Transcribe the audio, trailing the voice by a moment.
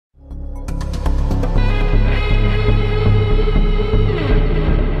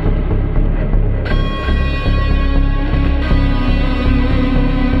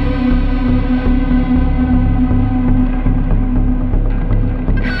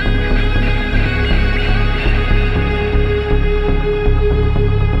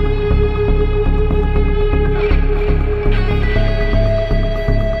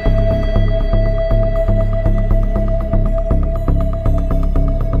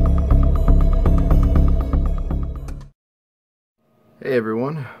Hey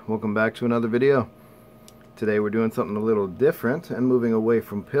everyone, welcome back to another video. Today we're doing something a little different and moving away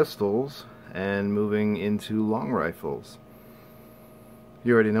from pistols and moving into long rifles.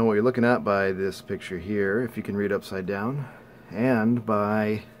 You already know what you're looking at by this picture here, if you can read upside down, and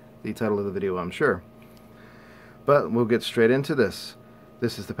by the title of the video, I'm sure. But we'll get straight into this.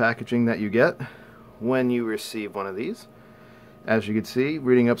 This is the packaging that you get when you receive one of these. As you can see,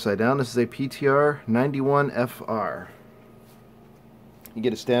 reading upside down, this is a PTR 91FR. You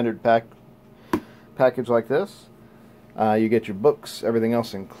get a standard package like this. You get your books, everything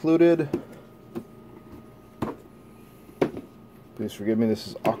else included. Please forgive me, this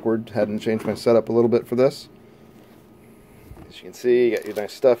is awkward. Hadn't changed my setup a little bit for this. As you can see, you got your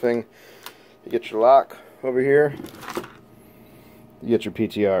nice stuffing. You get your lock over here. You get your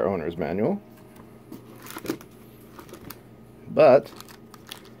PTR owner's manual. But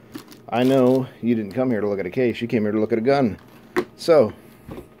I know you didn't come here to look at a case, you came here to look at a gun. So,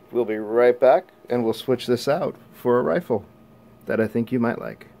 we'll be right back and we'll switch this out for a rifle that I think you might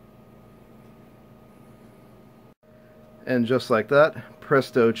like. And just like that,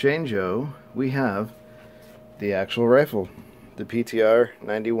 presto changeo, we have the actual rifle, the PTR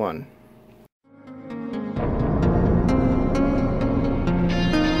 91.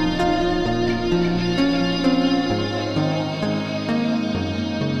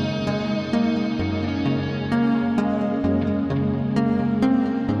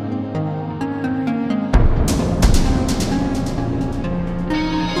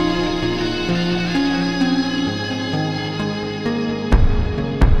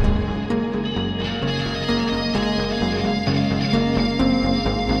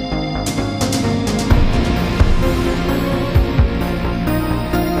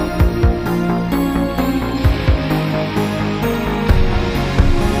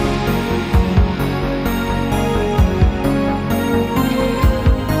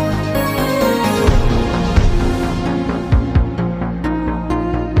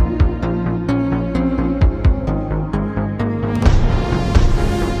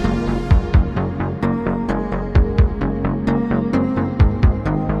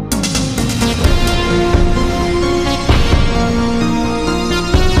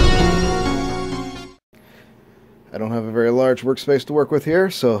 I don't have a very large workspace to work with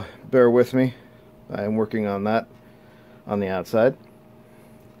here, so bear with me. I am working on that on the outside.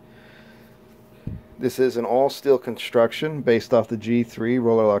 This is an all-steel construction based off the G3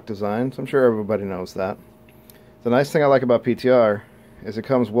 roller lock designs. I'm sure everybody knows that. The nice thing I like about PTR is it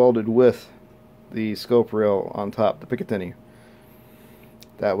comes welded with the scope rail on top, the Picatinny.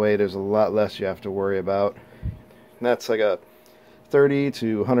 That way there's a lot less you have to worry about. And that's like a $30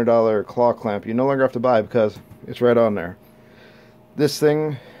 to $100 claw clamp you no longer have to buy because it's right on there. This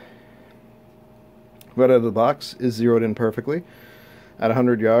thing, right out of the box, is zeroed in perfectly. At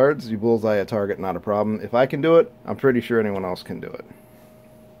 100 yards, you bullseye a target, not a problem. If I can do it, I'm pretty sure anyone else can do it.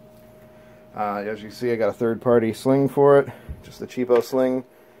 As you see, I got a third-party sling for it. Just a cheapo sling,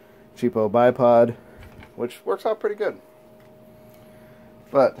 cheapo bipod, which works out pretty good.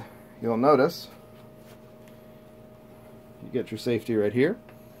 But you'll notice you get your safety right here.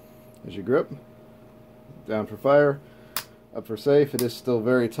 There's your grip. Down for fire, up for safe. It is still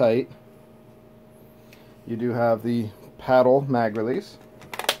very tight. You do have the paddle mag release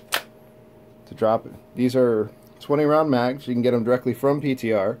to drop it. These are 20 round mags. You can get them directly from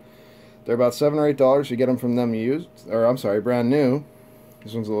PTR. They're about $7 or $8. You get them from them used, or I'm sorry, brand new.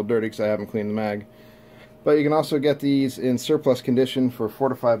 This one's a little dirty because I haven't cleaned the mag. But you can also get these in surplus condition for $4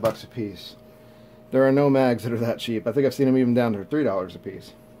 to $5 a piece. There are no mags that are that cheap. I think I've seen them even down to $3 a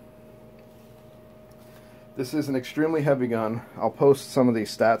piece. This is an extremely heavy gun. I'll post some of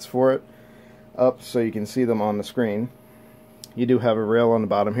these stats for it up so you can see them on the screen. You do have a rail on the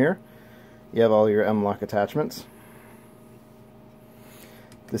bottom here. You have all your M-lock attachments.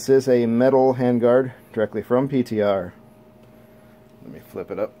 This is a metal handguard directly from PTR. Let me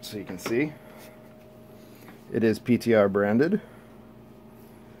flip it up so you can see. It is PTR branded.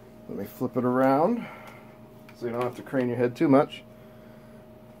 Let me flip it around so you don't have to crane your head too much.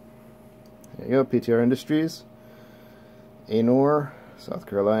 There you go, PTR Industries, Anor, South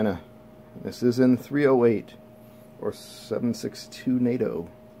Carolina. This is in 308 or 762 NATO.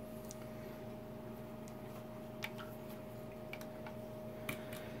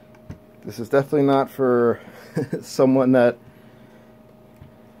 This is definitely not for someone that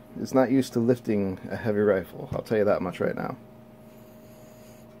is not used to lifting a heavy rifle. I'll tell you that much right now.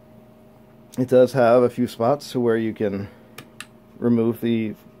 It does have a few spots where you can remove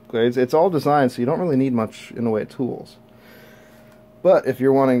the blades. It's all designed so you don't really need much in the way of tools. But if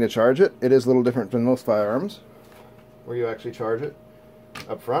you're wanting to charge it, it is a little different than most firearms, where you actually charge it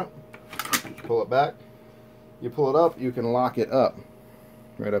up front, pull it back. You pull it up, you can lock it up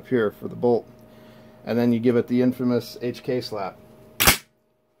right up here for the bolt, and then you give it the infamous HK slap.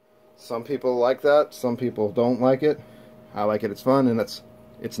 Some people like that, some people don't like it. I like it, it's fun, and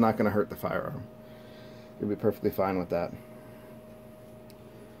it's not going to hurt the firearm. You'll be perfectly fine with that.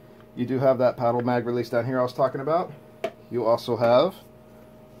 You do have that paddle mag release down here I was talking about. You also have,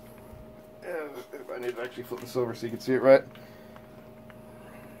 if I need to actually flip this over so you can see it right,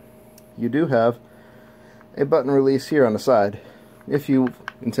 you do have a button release here on the side, if you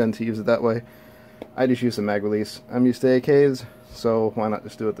intend to use it that way. I just use the mag release. I'm used to AKs, so why not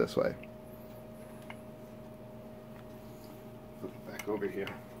just do it this way? Flip it back over here.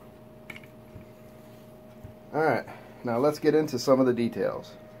 Alright, now let's get into some of the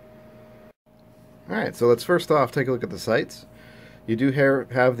details. Alright, so let's first off take a look at the sights. You do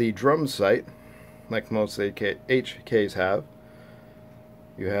have the drum sight, like most HKs have.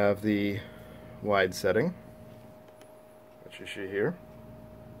 You have the wide setting, which you see here,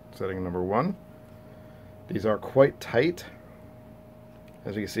 setting number 1. These are quite tight.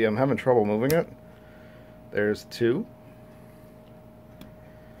 As you can see, I'm having trouble moving it. There's 2,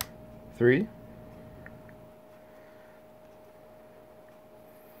 3.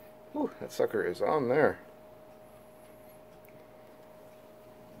 Ooh, that sucker is on there.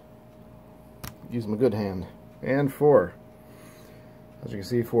 Use my good hand. And 4. As you can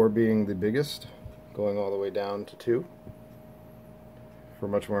see, 4 being the biggest, going all the way down to 2 for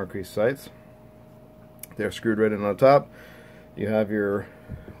much more increased sights. They're screwed right in on the top. You have your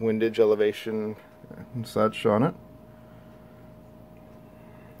windage elevation and such on it.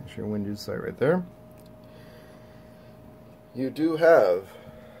 That's your windage sight right there. You do have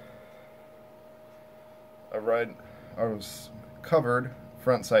a covered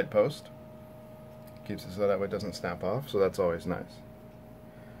front sight post. Keeps it so that way it doesn't snap off, so that's always nice.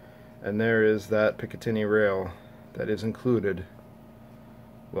 And there is that Picatinny rail that is included,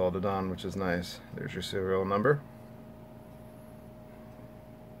 welded on, which is nice. There's your serial number.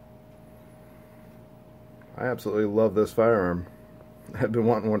 I absolutely love this firearm. I've been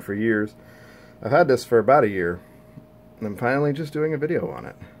wanting one for years. I've had this for about a year, and I'm finally just doing a video on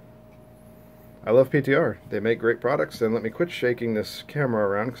it. I love PTR. They make great products, and let me quit shaking this camera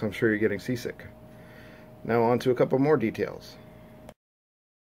around because I'm sure you're getting seasick. Now on to a couple more details.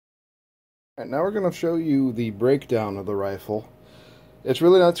 Alright, now we're going to show you the breakdown of the rifle. It's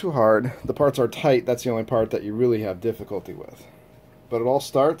really not too hard. The parts are tight. That's the only part that you really have difficulty with. But it all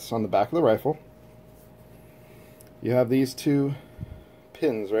starts on the back of the rifle. You have these 2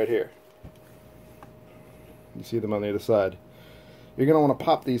 pins right here. You see them on the other side. You're going to want to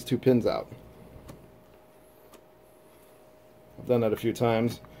pop these 2 pins out. I've done that a few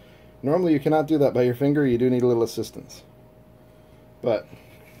times. Normally you cannot do that by your finger. You do need a little assistance. But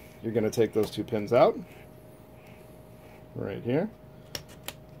you're going to take those 2 pins out right here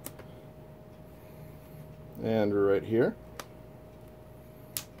and right here.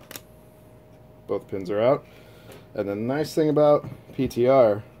 Both pins are out. And the nice thing about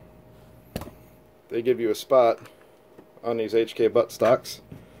PTR, they give you a spot on these HK buttstocks.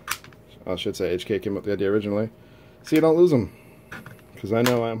 I should say HK came up with the idea originally, so you don't lose them. Because I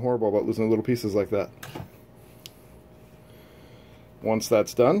know I'm horrible about losing little pieces like that. Once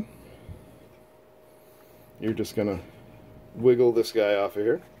that's done, you're just going to wiggle this guy off of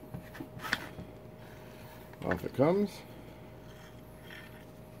here. Off it comes.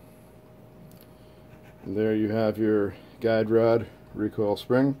 And there you have your guide rod recoil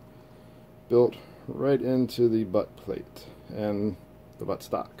spring built right into the butt plate and the butt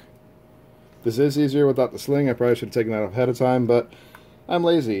stock. This is easier without the sling. I probably should have taken that off ahead of time, but I'm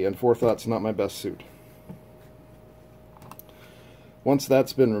lazy and forethought's not my best suit. Once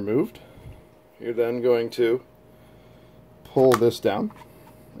that's been removed, you're then going to pull this down.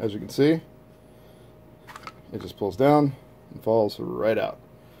 As you can see, it just pulls down and falls right out.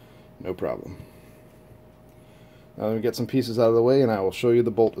 No problem. Now let me get some pieces out of the way and I will show you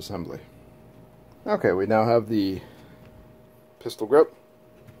the bolt assembly. Okay, we now have the pistol grip,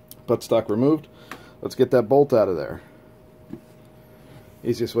 buttstock removed. Let's get that bolt out of there.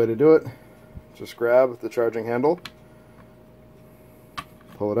 Easiest way to do it, just grab the charging handle,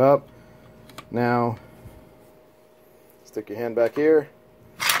 pull it up. Now, stick your hand back here,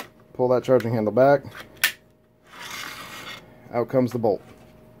 pull that charging handle back, out comes the bolt.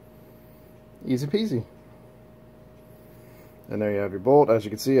 Easy peasy. And there you have your bolt. As you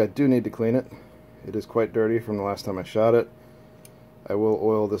can see, I do need to clean it. It is quite dirty from the last time I shot it. I will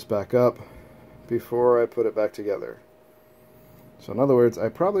oil this back up before I put it back together. So in other words, I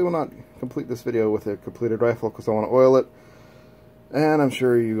probably will not complete this video with a completed rifle because I want to oil it And I'm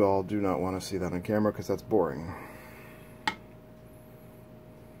sure you all do not want to see that on camera because that's boring.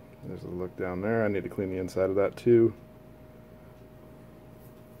 There's a look down there. I need to clean the inside of that too.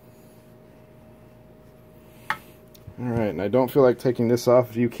 Alright, and I don't feel like taking this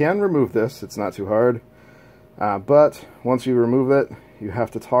off. You can remove this, it's not too hard. But once you remove it, you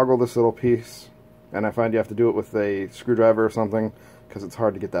have to toggle this little piece. And I find you have to do it with a screwdriver or something because it's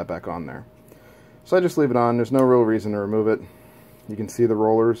hard to get that back on there. So I just leave it on. There's no real reason to remove it. You can see the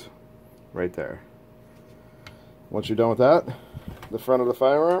rollers right there. Once you're done with that, the front of the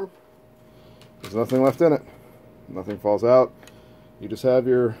firearm, there's nothing left in it. Nothing falls out. You just have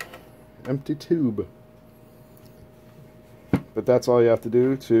your empty tube. But that's all you have to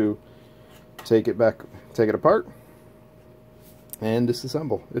do to take it apart and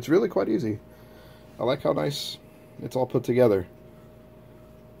disassemble. It's really quite easy. I like how nice it's all put together.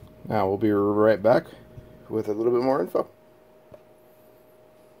 Now we'll be right back with a little bit more info.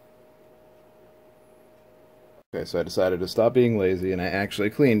 Okay, so I decided to stop being lazy and I actually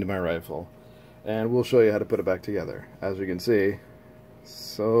cleaned my rifle. And we'll show you how to put it back together. As you can see,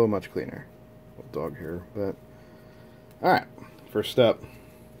 so much cleaner. Little dog here, but... Alright, first step.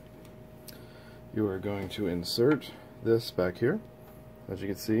 You are going to insert this back here. As you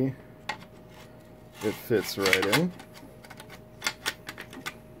can see, it fits right in.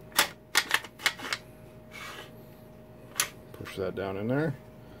 Push that down in there.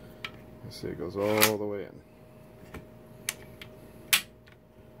 You see it goes all the way in.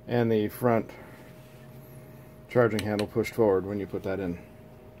 And the front charging handle pushed forward when you put that in.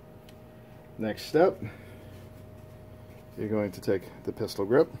 Next step, you're going to take the pistol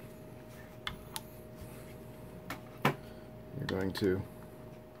grip. You're going to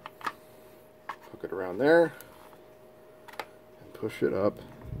hook it around there and push it up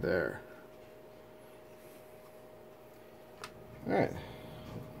there. Alright,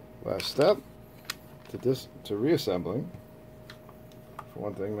 last step to reassembling. For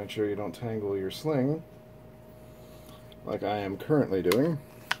one thing, make sure you don't tangle your sling like I am currently doing.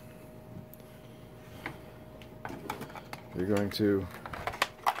 You're going to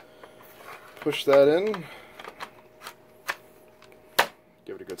push that in,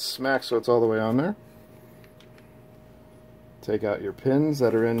 give it a good smack so it's all the way on there. Take out your pins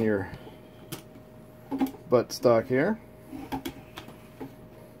that are in your buttstock here.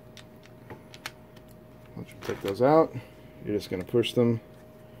 Once you take those out, you're just going to push them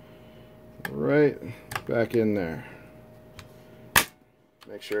right back in there.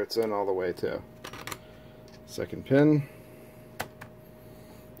 Make sure it's in all the way too. Second pin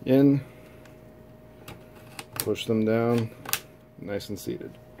in, push them down, nice and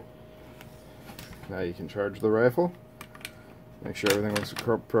seated. Now you can charge the rifle. Make sure everything works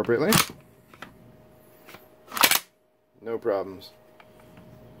appropriately. No problems.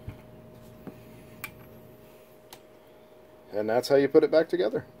 And that's how you put it back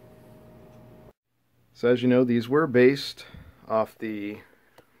together. So as you know, these were based off the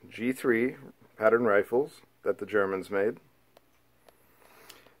G3 pattern rifles that the Germans made.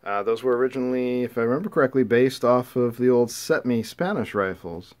 Those were originally, if I remember correctly, based off of the old Setme Spanish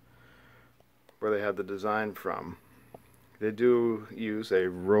rifles, where they had the design from. They do use a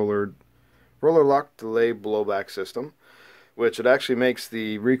roller lock delay blowback system, which it actually makes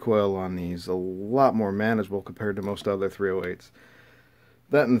the recoil on these a lot more manageable compared to most other 308s.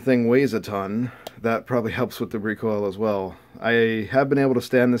 That and the thing weighs a ton. That probably helps with the recoil as well. I have been able to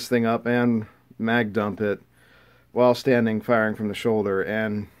stand this thing up and mag dump it while standing firing from the shoulder,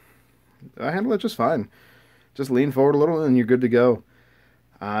 and I handle it just fine. Just lean forward a little and you're good to go.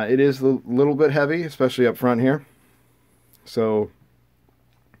 It is a little bit heavy, especially up front here. So,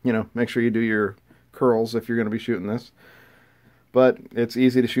 you know, make sure you do your curls if you're going to be shooting this. But it's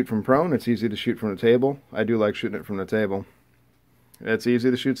easy to shoot from prone, it's easy to shoot from the table. I do like shooting it from the table. It's easy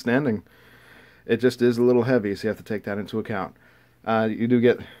to shoot standing. It just is a little heavy, so you have to take that into account. You do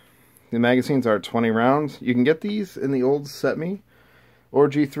get, the magazines are 20 rounds. You can get these in the old Setme or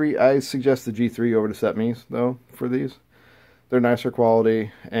G3. I suggest the G3 over the Setmes, though, for these. They're nicer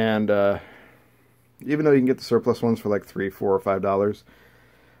quality, and even though you can get the surplus ones for like $3, $4, or $5,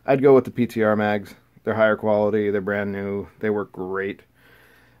 I'd go with the PTR mags. They're higher quality, they're brand new, they work great.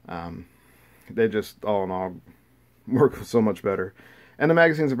 They just, all in all, work so much better. And the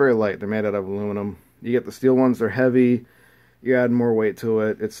magazines are very light, they're made out of aluminum. You get the steel ones, they're heavy, you add more weight to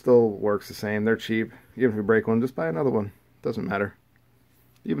it, it still works the same, they're cheap. Even if you break one, just buy another one, doesn't matter.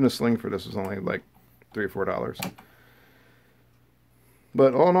 Even a sling for this is only like $3 or $4.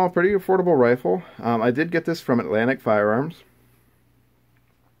 But all in all, pretty affordable rifle. I did get this from Atlantic Firearms.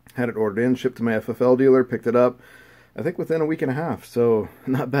 Had it ordered in, shipped to my FFL dealer, picked it up. I think within a week and a half, so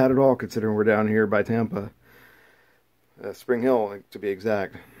not bad at all considering we're down here by Tampa. Spring Hill, to be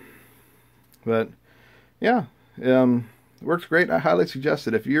exact. But, yeah, it works great. I highly suggest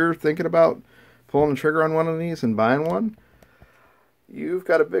it. If you're thinking about pulling the trigger on one of these and buying one, you've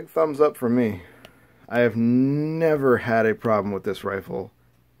got a big thumbs up from me. I have never had a problem with this rifle.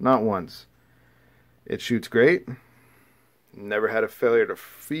 Not once. It shoots great. Never had a failure to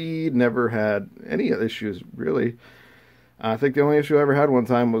feed. Never had any issues, really. I think the only issue I ever had one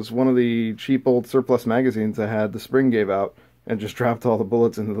time was one of the cheap old surplus magazines I had. The spring gave out and just dropped all the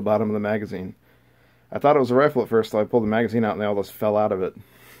bullets into the bottom of the magazine. I thought it was a rifle at first, so I pulled the magazine out and they all just fell out of it.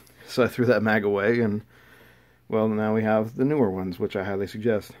 So I threw that mag away, and, well, now we have the newer ones, which I highly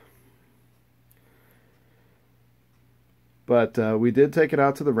suggest. But we did take it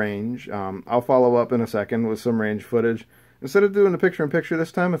out to the range. I'll follow up in a second with some range footage. Instead of doing the picture-in-picture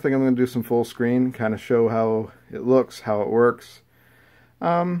this time, I think I'm going to do some full screen, kind of show how it looks, how it works.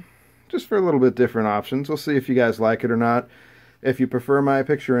 Just for a little bit different options. We'll see if you guys like it or not. If you prefer my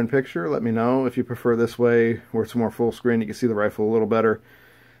picture-in-picture, let me know. If you prefer this way, where it's more full screen, you can see the rifle a little better.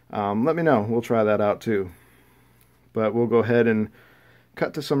 Let me know. We'll try that out too. But we'll go ahead and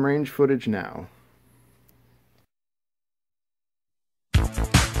cut to some range footage now.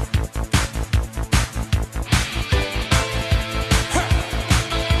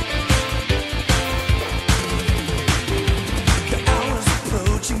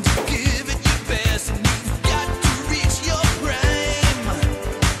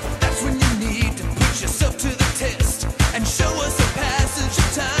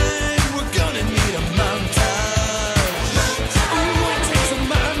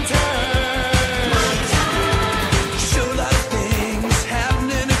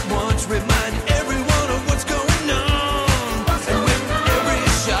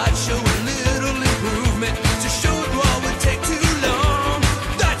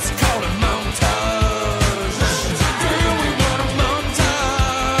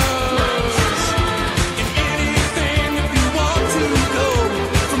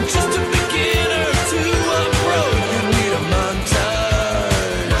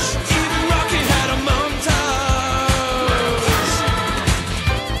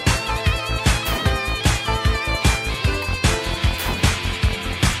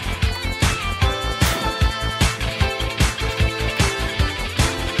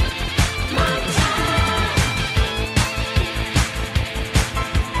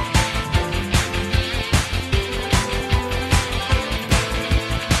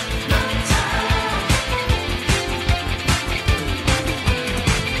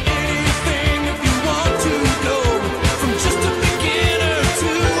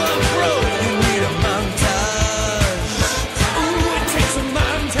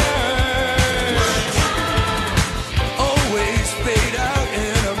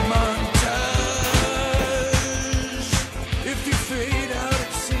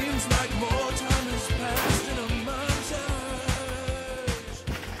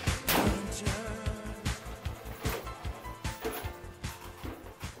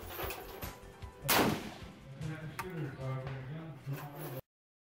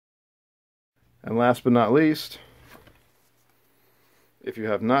 And last but not least, if you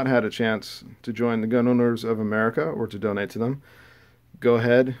have not had a chance to join the Gun Owners of America or to donate to them, go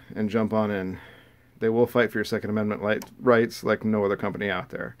ahead and jump on in. They will fight for your Second Amendment rights like no other company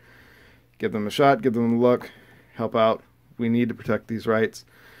out there. Give them a shot, give them a look, help out. We need to protect these rights.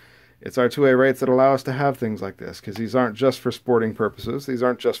 It's our 2A rights that allow us to have things like this, because these aren't just for sporting purposes. These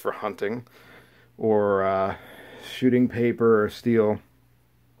aren't just for hunting or shooting paper or steel.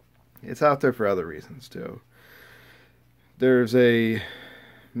 It's out there for other reasons, too. There's a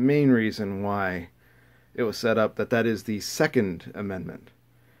main reason why it was set up, that is the Second Amendment.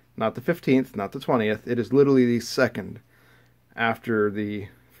 Not the 15th, not the 20th. It is literally the second after the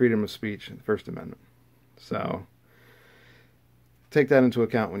freedom of speech, the First Amendment. So, take that into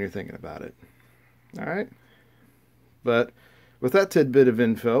account when you're thinking about it. Alright? But with that tidbit of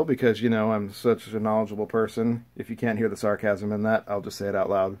info, because, you know, I'm such a knowledgeable person, if you can't hear the sarcasm in that, I'll just say it out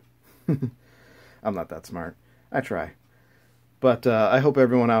loud. I'm not that smart. I try. But I hope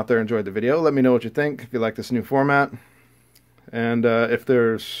everyone out there enjoyed the video. Let me know what you think, if you like this new format. And if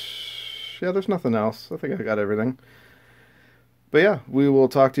there's nothing else. I think I got everything. But yeah, we will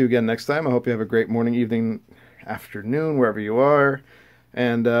talk to you again next time. I hope you have a great morning, evening, afternoon, wherever you are.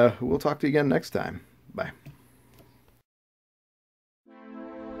 And we'll talk to you again next time. Bye.